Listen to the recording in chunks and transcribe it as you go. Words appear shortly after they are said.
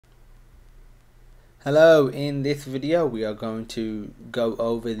Hello, in this video we are going to go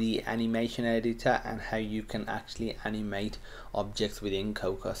over the animation editor and how you can actually animate objects within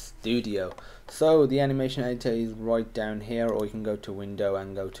Cocos Studio. So the animation editor is right down here, or you can go to window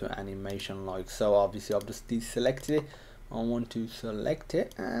and go to animation like so. Obviously I've just deselected it. I want to select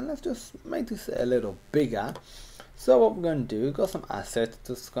it and let's just make this a little bigger. So what we're going to do, we've got some assets,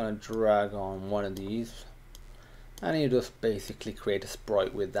 just going to drag on one of these. And you just basically create a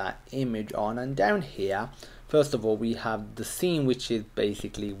sprite with that image on. And down here, first of all, we have the scene, which is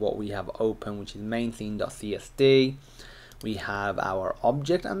basically what we have open, which is main scene.csd. We have our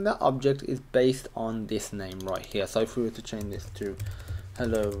object, and the object is based on this name right here. So if we were to change this to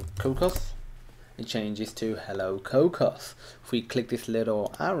hello Cocos, it changes to hello Cocos. If we click this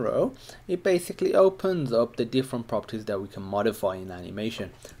little arrow, it basically opens up the different properties that we can modify in animation: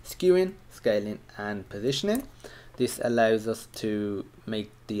 skewing, scaling, and positioning. This allows us to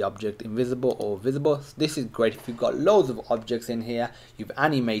make the object invisible or visible. So this is great if you've got loads of objects in here, you've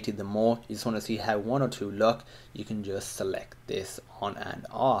animated them all, you just want to see how one or two look, you can just select this on and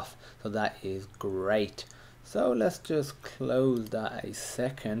off. So that is great. So let's just close that a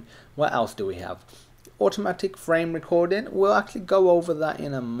second. What else do we have? Automatic frame recording. We'll actually go over that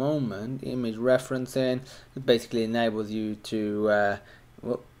in a moment. Image referencing. It basically enables you to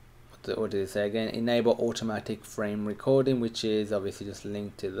what did it say again? Enable automatic frame recording, which is obviously just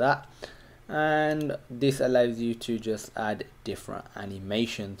linked to that. And this allows you to just add different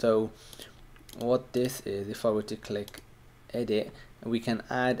animation. So what this is, if I were to click edit, we can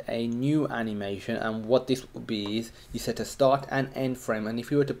add a new animation, and what this will be is you set a start and end frame, and if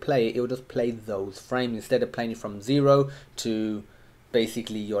you were to play it, it will just play those frames instead of playing it from 0 to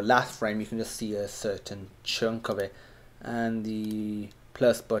basically your last frame. You can just see a certain chunk of it, and the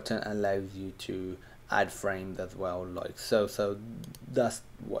plus button allows you to add frames as well, like so. So that's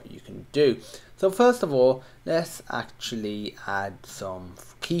what you can do. So first of all, let's actually add some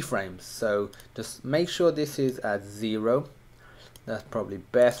keyframes. So just make sure this is at 0. That's probably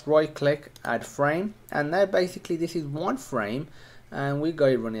best. Right click, add frame, and now basically this is one frame, and we got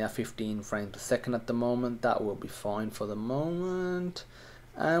it running at 15 frames per second at the moment. That will be fine for the moment,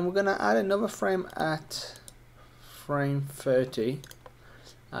 and we're gonna add another frame at frame 30.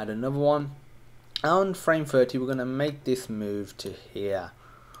 Add another one. On frame 30 we're going to make this move to here.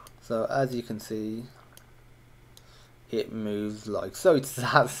 So as you can see, it moves like so. It's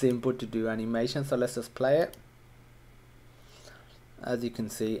that simple to do animation. So let's just play it. As you can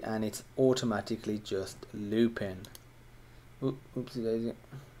see, and it's automatically just looping. Oopsie daisy.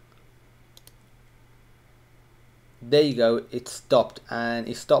 There you go, it stopped, and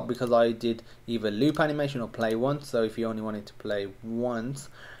it stopped because I did either loop animation or play once. So if you only wanted to play once,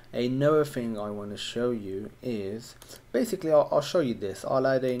 another thing I want to show you is basically I'll show you this. I'll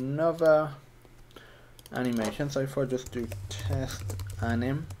add another animation. So if I just do test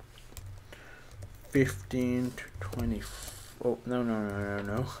anim 15 to 20, oh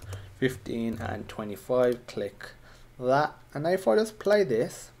no 15 and 25, click that, and now if I just play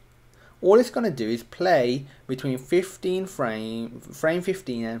this, all it's going to do is play between frame 15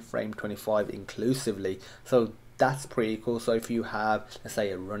 and frame 25 inclusively. So that's pretty cool. So if you have, let's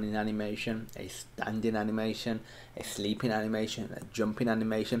say, a running animation, a standing animation, a sleeping animation, a jumping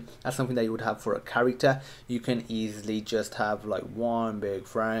animation, that's something that you would have for a character. You can easily just have like one big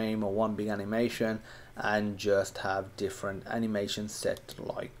frame or one big animation and just have different animations set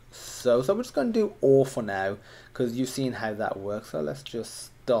like so. So we're just going to do all for now because you've seen how that works. So let's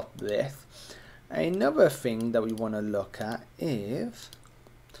just stop this. Another thing that we want to look at is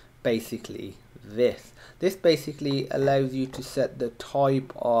basically this. This basically allows you to set the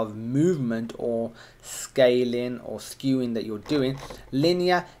type of movement or scaling or skewing that you're doing.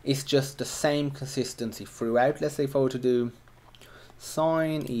 Linear is just the same consistency throughout. Let's say if I were to do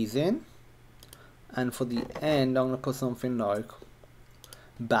sine ease in, and for the end I'm going to put something like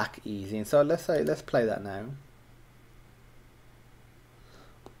back ease in. So let's play that now.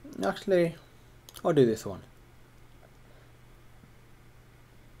 Actually, I'll do this one.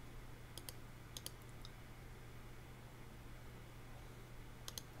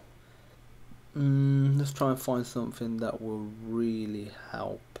 Let's try and find something that will really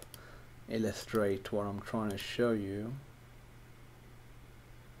help illustrate what I'm trying to show you.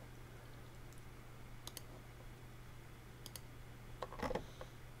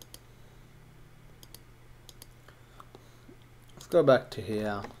 Let's go back to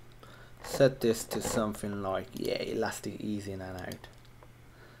here. Set this to something like, yeah, elastic ease in and out.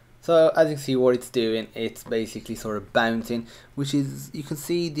 So as you can see what it's doing, it's basically sort of bouncing, which is, you can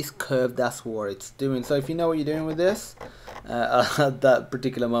see this curve, that's what it's doing. So if you know what you're doing with this, at that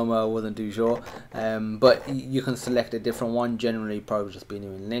particular moment I wasn't too sure, but you can select a different one. Generally probably just be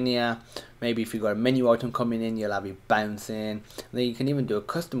doing linear. Maybe if you've got a menu item coming in, you'll have it bouncing. And then you can even do a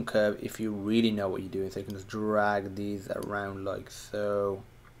custom curve if you really know what you're doing. So you can just drag these around like so.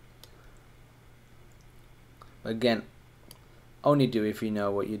 Again, only do if you know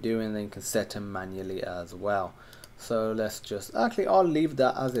what you're doing, then you can set them manually as well. So let's just, actually I'll leave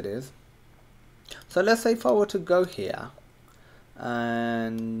that as it is. So let's say if I were to go here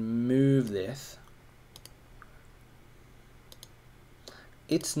and move this,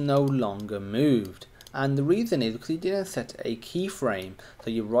 it's no longer moved, and the reason is because you didn't set a keyframe. So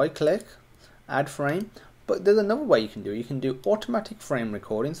you right click, add frame, but there's another way you can do it. You can do automatic frame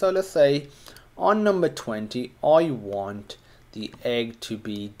recording. So let's say on number 20 I want the egg to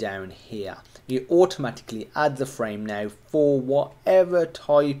be down here. It automatically adds a frame now for whatever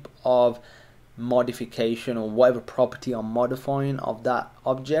type of modification or whatever property I'm modifying of that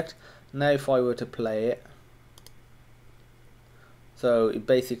object. Now if I were to play it, so it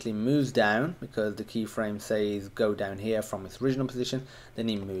basically moves down because the keyframe says go down here from its original position, then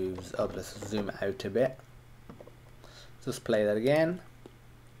it moves up. Let's zoom out a bit. Just play that again.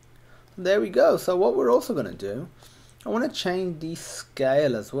 There we go. So what we're also going to do, I want to change the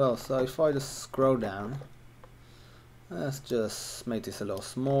scale as well. So if I just scroll down, let's just make this a little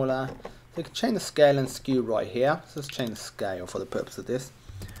smaller. So you can change the scale and skew right here. So let's change the scale for the purpose of this.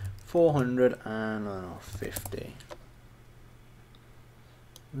 450.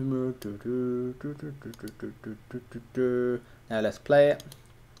 Now let's play it.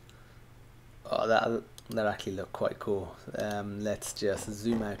 Oh, that actually looked quite cool. Let's just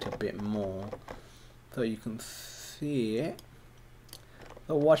zoom out a bit more so you can see it.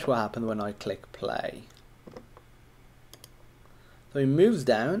 So watch what happens when I click play. So it moves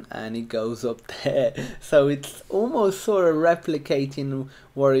down and it goes up there. So it's almost sort of replicating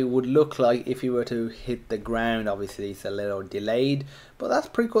what it would look like if you were to hit the ground. Obviously it's a little delayed, but that's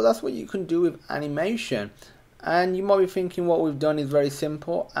pretty cool. That's what you can do with animation. And you might be thinking what we've done is very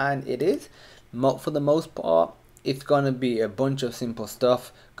simple, and it is. For the most part, it's going to be a bunch of simple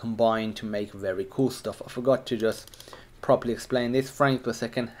stuff combined to make very cool stuff. I forgot to just properly explain this. Frames per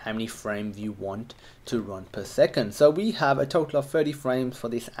second, how many frames you want to run per second. So we have a total of 30 frames for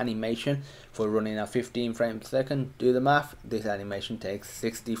this animation. For running at 15 frames per second, do the math, this animation takes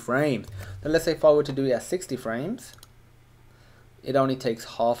 60 frames. Now let's say if I were to do it at 60 frames, it only takes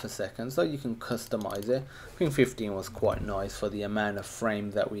half a second, so you can customize it. I think 15 was quite nice for the amount of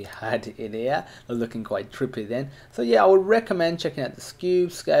frames that we had in here. They're looking quite trippy then. So yeah, I would recommend checking out the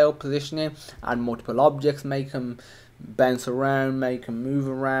skew, scale, positioning, add multiple objects, make them bounce around, make them move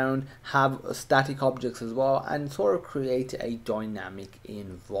around, have static objects as well, and sort of create a dynamic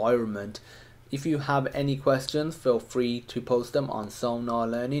environment. If you have any questions, feel free to post them on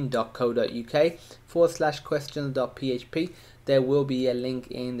sonarlearning.co.uk/questions.php. There will be a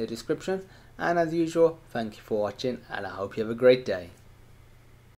link in the description. And as usual, thank you for watching, and I hope you have a great day.